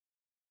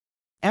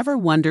Ever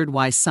wondered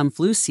why some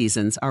flu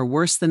seasons are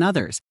worse than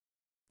others?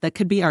 That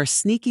could be our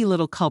sneaky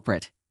little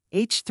culprit,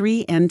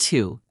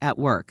 H3N2, at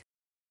work.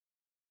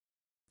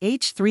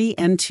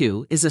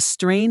 H3N2 is a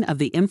strain of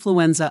the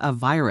influenza of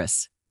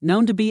virus,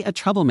 known to be a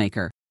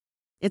troublemaker.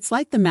 It's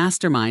like the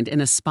mastermind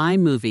in a spy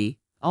movie,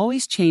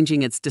 always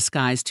changing its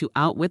disguise to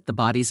outwit the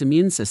body's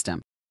immune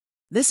system.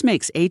 This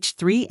makes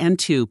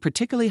H3N2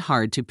 particularly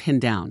hard to pin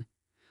down,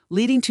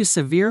 leading to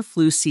severe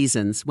flu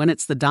seasons when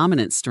it's the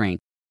dominant strain.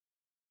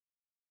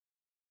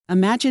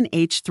 Imagine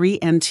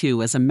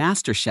H3N2 as a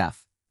master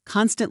chef,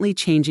 constantly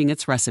changing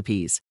its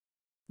recipes.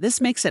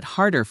 This makes it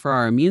harder for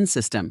our immune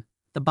system,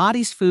 the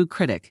body's food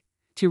critic,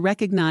 to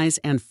recognize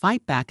and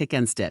fight back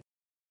against it.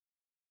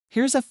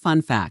 Here's a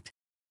fun fact.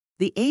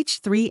 The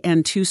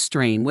H3N2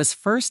 strain was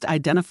first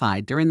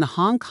identified during the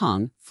Hong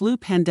Kong flu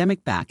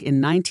pandemic back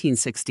in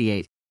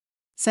 1968.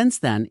 Since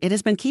then, it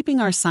has been keeping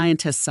our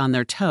scientists on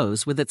their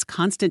toes with its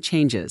constant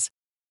changes.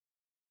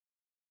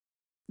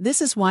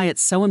 This is why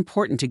it's so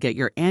important to get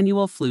your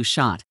annual flu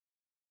shot.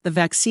 The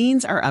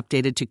vaccines are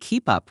updated to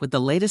keep up with the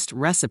latest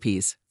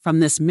recipes from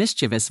this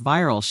mischievous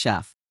viral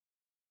chef.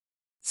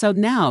 So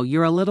now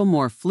you're a little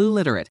more flu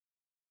literate.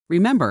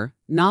 Remember,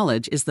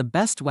 knowledge is the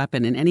best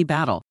weapon in any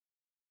battle.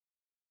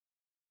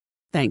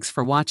 Thanks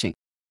for watching.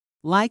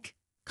 Like,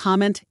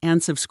 comment,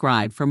 and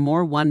subscribe for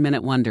more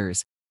 1-Minute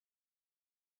Wonders.